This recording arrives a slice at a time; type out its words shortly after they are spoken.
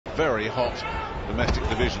very hot domestic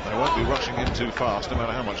division. They won't be rushing in too fast, no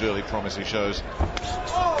matter how much early promise he shows.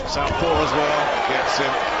 Southpaw as well gets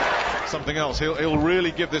him. Something else. He'll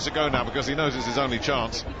really give this a go now because he knows it's his only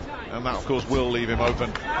chance, and that of course will leave him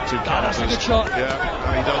open to counters. That's a good shot. Yeah,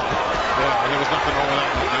 and he does. Yeah, and there was nothing wrong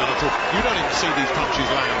with that at all. You don't even see these punches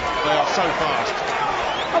land. They are so fast.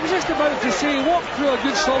 I was just about to say, he walked through a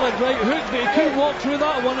good solid right hook, but he couldn't walk through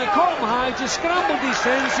that one. It caught him high, just scrambled his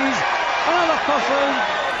senses. Another tough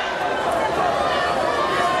round.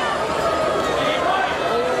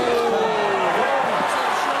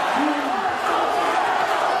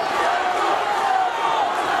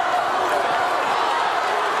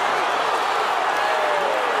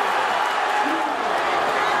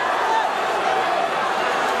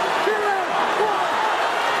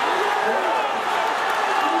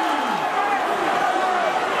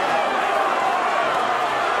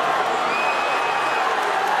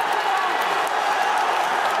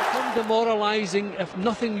 Demoralising if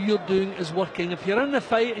nothing you're doing is working. If you're in the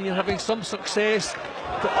fight and you're having some success,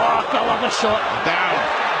 another shot. Down.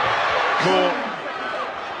 Caught.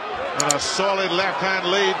 And a solid left-hand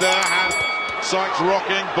lead there. And Sykes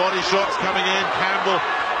rocking, body shots coming in. Campbell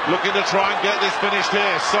looking to try and get this finished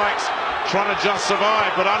here. Sykes trying to just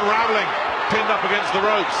survive, but unravelling, pinned up against the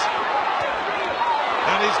ropes.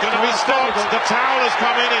 And he's going to be stopped. The towel has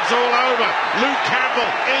come in, it's all over. Luke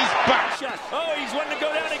Campbell is back. Oh, he's wanting to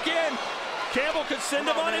go down again. Campbell could send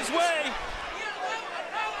him on his way.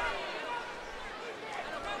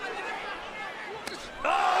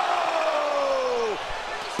 Oh!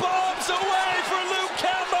 Bombs away for Luke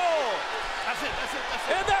Campbell. That's it.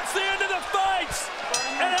 And that's the end of the fight.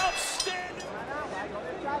 An outstanding.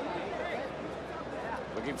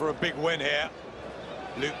 Looking for a big win here.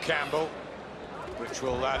 Luke Campbell, which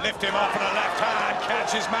will lift him off on a left hand,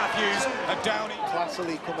 catches Mathews, and down he...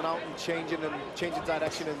 Classily coming out and changing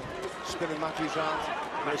direction and spinning Mathews round.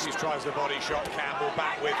 Mathews tries the body shot, Campbell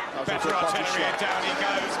back with better artillery, and down he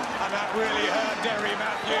goes, and that really hurt Derry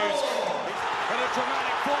Mathews. And a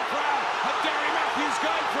dramatic full crowd, and Derry Mathews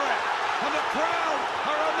going for it, and the crowd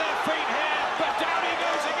are on their feet here, but down he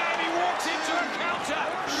goes again, he walks into a counter.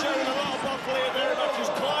 Showing a lot of bottle here, Derry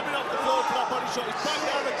Mathews climbing up the floor for that body shot, he's back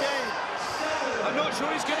down again. I'm not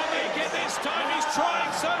sure he's going to make it this time. He's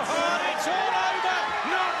trying so hard. It's all over.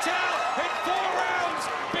 Knocked out in 4 rounds.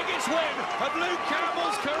 Biggest win of Luke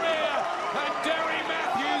Campbell's career. And Derry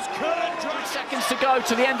Mathews couldn't drive. Seconds to go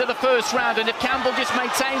to the end of the first round. And if Campbell just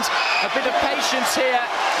maintains a bit of patience here,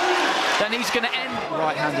 then he's going to end.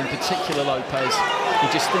 Right hand in particular, Lopez. You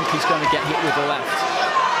just think he's going to get hit with the left.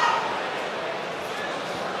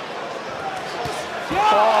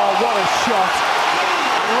 Oh, what a shot.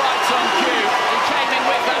 Right on cue. He came in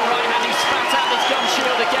with that right hand. He spat out his gum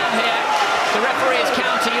shield again here. The referee is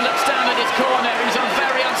counting. He looks down at his corner. He's on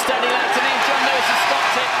very unsteady left, and then John Lewis has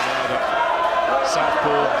stopped it.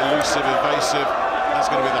 Southpaw, elusive, evasive. That's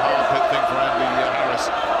going to be the hard hit thing for Andy Harris.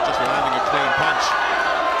 Just landing a clean punch.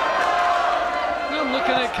 I'm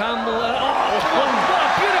looking at Campbell. What a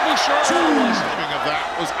beautiful shot that was. Timing of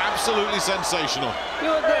that was absolutely sensational. You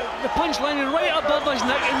know, the punch landed right above his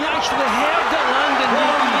neck, and you actually heard it landing.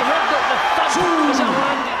 You heard the thud as it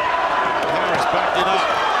landed. Harris backing up,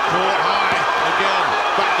 caught high again,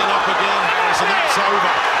 backing up again, Harris, and that's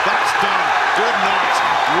over. That's done. Good night.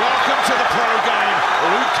 Welcome to the pro game,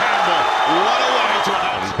 Luke Campbell. What a way to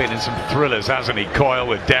announce. He's been in some thrillers, hasn't he? Coyle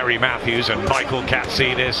with Derry Mathews and Michael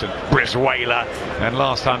Katsidis and Briswayler, and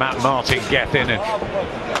last time out Martin Gethin. And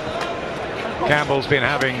Campbell's been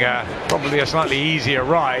having probably a slightly easier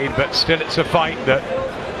ride, but still it's a fight that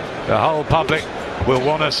the whole public will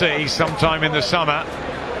want to see sometime in the summer.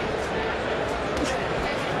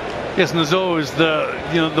 Yes, and there's always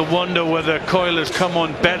the wonder whether Coyle has come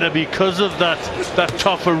on better because of that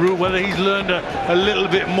tougher route, whether he's learned a little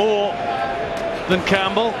bit more than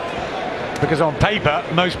Campbell. Because on paper,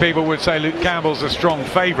 most people would say Luke Campbell's a strong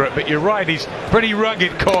favourite, but you're right, he's pretty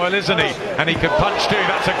rugged, Coyle, isn't he? And he can punch too.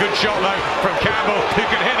 That's a good shot, though, from Campbell, who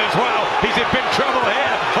can hit as well. He's in big trouble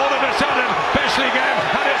here. All of a sudden, Bechelaghem,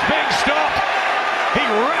 and it's being stopped. He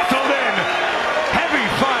rattled in. Heavy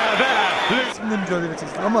fire there. Mücadele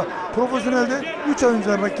çekti ama profesyonelde 3 ay önce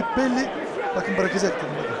rakip belli. Bakın bırakacaktır.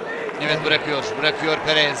 Evet, bırakıyor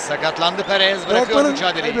Perez. Sakatlandı Perez, bırakıyor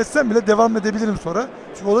mücadeleyi. Kaybetsem bile devam edebilirim sonra.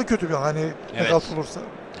 Çünkü o da kötü bir hani knockout olursa.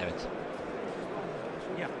 Evet.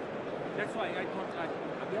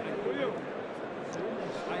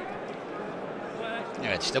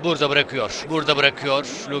 Evet, işte burada bırakıyor.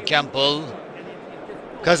 Luke Campbell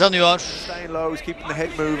kazanıyor. Staying low, he's keeping the head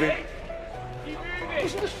moving.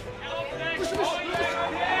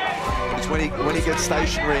 He's when he gets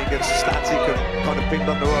stationary and gets static and kind of pinned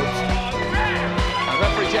on the ropes. And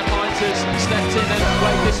referee Jeff Hines stepped in and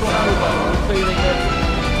played this one over, feeling that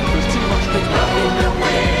there was too much picking up in